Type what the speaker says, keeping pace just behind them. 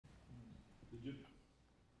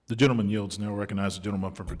The gentleman yields. Now recognize the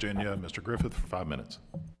gentleman from Virginia, Mr. Griffith, for 5 minutes.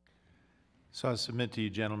 So I submit to you,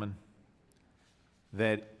 gentlemen,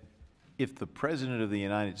 that if the President of the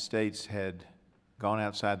United States had gone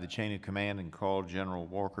outside the chain of command and called General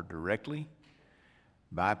Walker directly,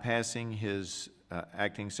 bypassing his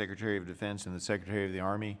acting Secretary of Defense and the Secretary of the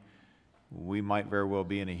Army, we might very well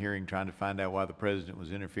be in a hearing trying to find out why the President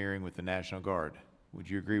was interfering with the National Guard. Would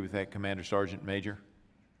you agree with that, Commander Sergeant Major?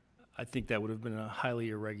 I think that would have been a highly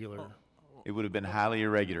irregular. It would have been highly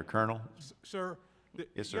irregular, Colonel. Sir,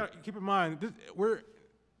 yes, sir. Keep in mind,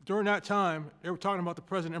 during that time, they were talking about the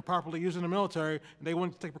President improperly using the military, and they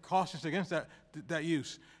wanted to take precautions against that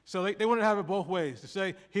use. So they wanted to have it both ways, to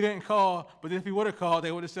say he didn't call, but if he would have called,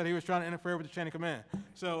 they would have said he was trying to interfere with the chain of command.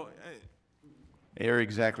 So.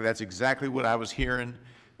 That's exactly what I was hearing,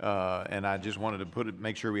 and I just wanted to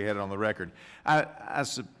make sure we had it on the record. I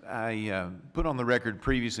put on the record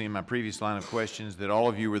previously in my previous line of questions that all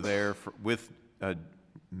of you were there with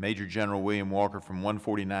Major General William Walker from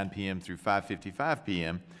 1:49 p.m. through 5:55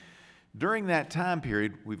 p.m. During that time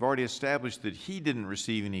period, we've already established that he didn't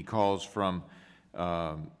receive any calls from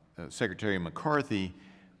Secretary McCarthy,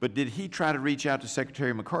 but did he try to reach out to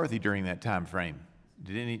Secretary McCarthy during that time frame?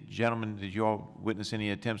 Did you all witness any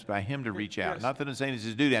attempts by him to reach out? Yes. Not that I'm saying it's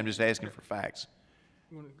his duty, I'm just asking for facts.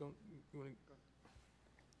 You want to go?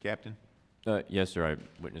 Captain? Yes, sir. I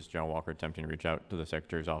witnessed General Walker attempting to reach out to the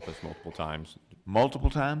Secretary's office multiple times. Multiple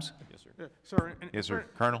times? Yes, sir. Yeah, sir. Yes, sir.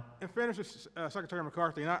 Colonel? In fairness to Secretary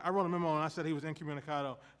McCarthy, and I wrote a memo and I said he was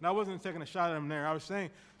incommunicado, and I wasn't taking a shot at him there. I was saying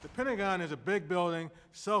the Pentagon is a big building,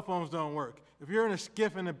 cell phones don't work. If you're in a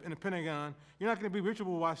skiff in the Pentagon, you're not going to be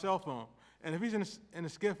reachable by cell phone. And if he's in a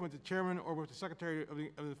skiff with the chairman or with the Secretary of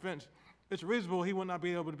the Defense, it's reasonable he would not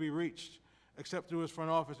be able to be reached except through his front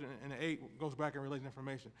office, and the 8 goes back and relays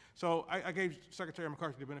information. So I gave Secretary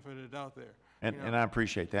McCarthy the benefit of the doubt there. And I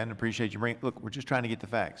appreciate that, and appreciate you bringing, look, we're just trying to get the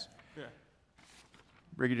facts. Yeah.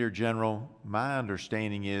 Brigadier General, my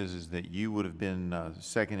understanding is that you would have been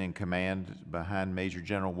second in command behind Major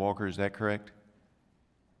General Walker, is that correct?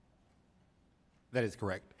 That is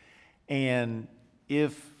correct. And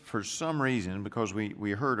if for some reason, because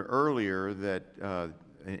we heard earlier that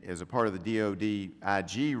as a part of the DOD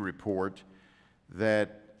IG report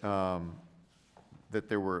that that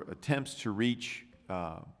there were attempts to reach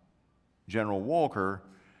General Walker,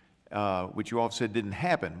 which you all said didn't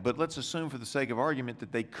happen. But let's assume for the sake of argument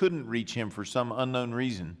that they couldn't reach him for some unknown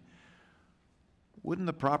reason. Wouldn't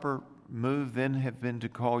the proper move then have been to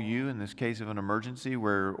call you in this case of an emergency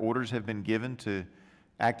where orders have been given to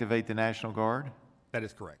activate the National Guard? That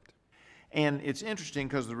is correct. And it's interesting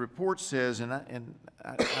because the report says, and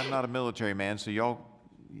I'm not a military man, so y'all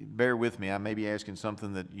bear with me. I may be asking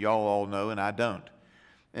something that y'all all know and I don't.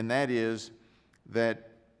 And that is that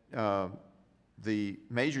the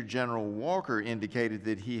Major General Walker indicated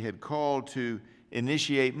that he had called to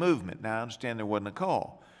initiate movement. Now, I understand there wasn't a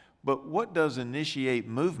call, but what does initiate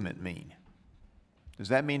movement mean? Does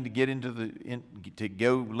that mean to get into to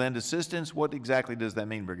go lend assistance? What exactly does that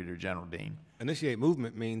mean, Brigadier General Dean? Initiate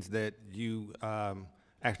movement means that you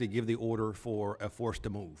actually give the order for a force to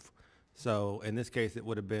move. So in this case, it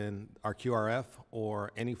would have been our QRF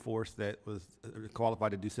or any force that was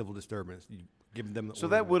qualified to do civil disturbance. You give them the so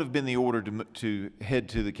order. That would have been the order to head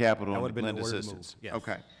to the Capitol and lend assistance. Yes.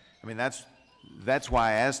 Okay. I mean, that's why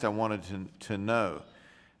I asked. I wanted to know.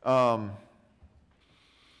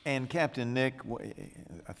 And Captain Nick,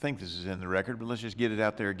 I think this is in the record, but let's just get it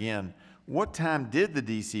out there again. What time did the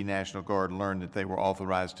D.C. National Guard learn that they were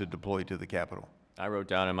authorized to deploy to the Capitol? I wrote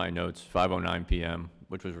down in my notes 5:09 p.m.,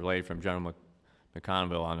 which was relayed from General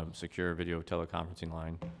McConnville on a secure video teleconferencing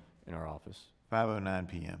line in our office. 5:09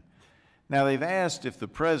 p.m. Now, they've asked if the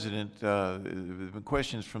President, the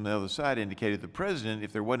questions from the other side indicated the President,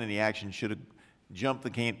 if there wasn't any action, should have jumped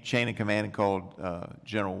the chain of command and called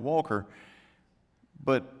General Walker.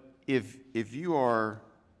 But if you are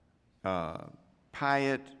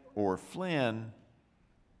Pyatt or Flynn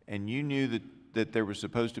and you knew that there was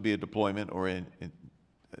supposed to be a deployment or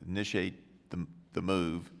initiate the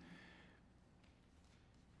move,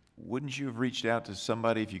 wouldn't you have reached out to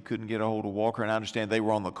somebody if you couldn't get a hold of Walker? And I understand they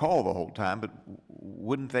were on the call the whole time, but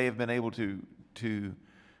wouldn't they have been able to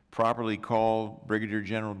properly call Brigadier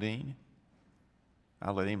General Dean?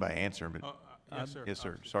 I'll let anybody answer, but yes, sir. Yes,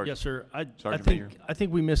 sir. Sergeant. Yes, sir. Sergeant I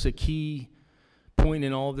think we miss a key point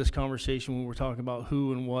in all of this conversation when we're talking about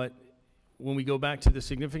who and what, when we go back to the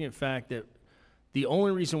significant fact that the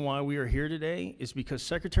only reason why we are here today is because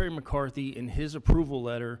Secretary McCarthy, in his approval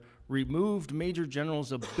letter, removed Major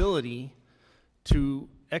General's ability to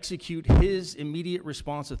execute his immediate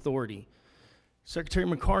response authority. Secretary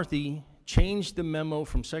McCarthy changed the memo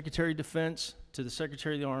from Secretary of Defense to the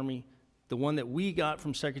Secretary of the Army. The one that we got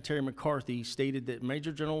from Secretary McCarthy stated that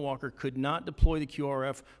Major General Walker could not deploy the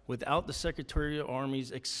QRF without the Secretary of the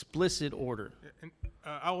Army's explicit order. And,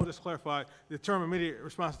 I will just clarify, the term immediate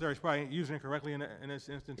response there is probably used incorrectly in this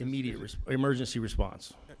instance. Emergency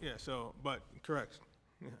response. Yeah, so, but, correct.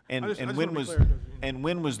 Yeah. And, I just and wanna when be was, clear, 'cause, you know. and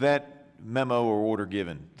when was that memo or order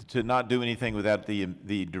given? To not do anything without the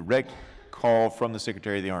direct call from the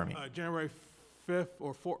Secretary of the Army? January 5th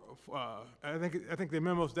or 4th, I think the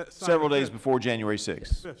memo's that. signed Several the days 5th. before January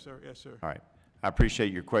 6th. 5th, sir, yes, sir. All right. I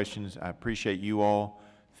appreciate your questions. I appreciate you all.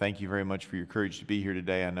 Thank you very much for your courage to be here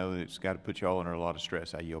today. I know that it's got to put you all under a lot of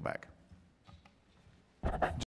stress. I yield back.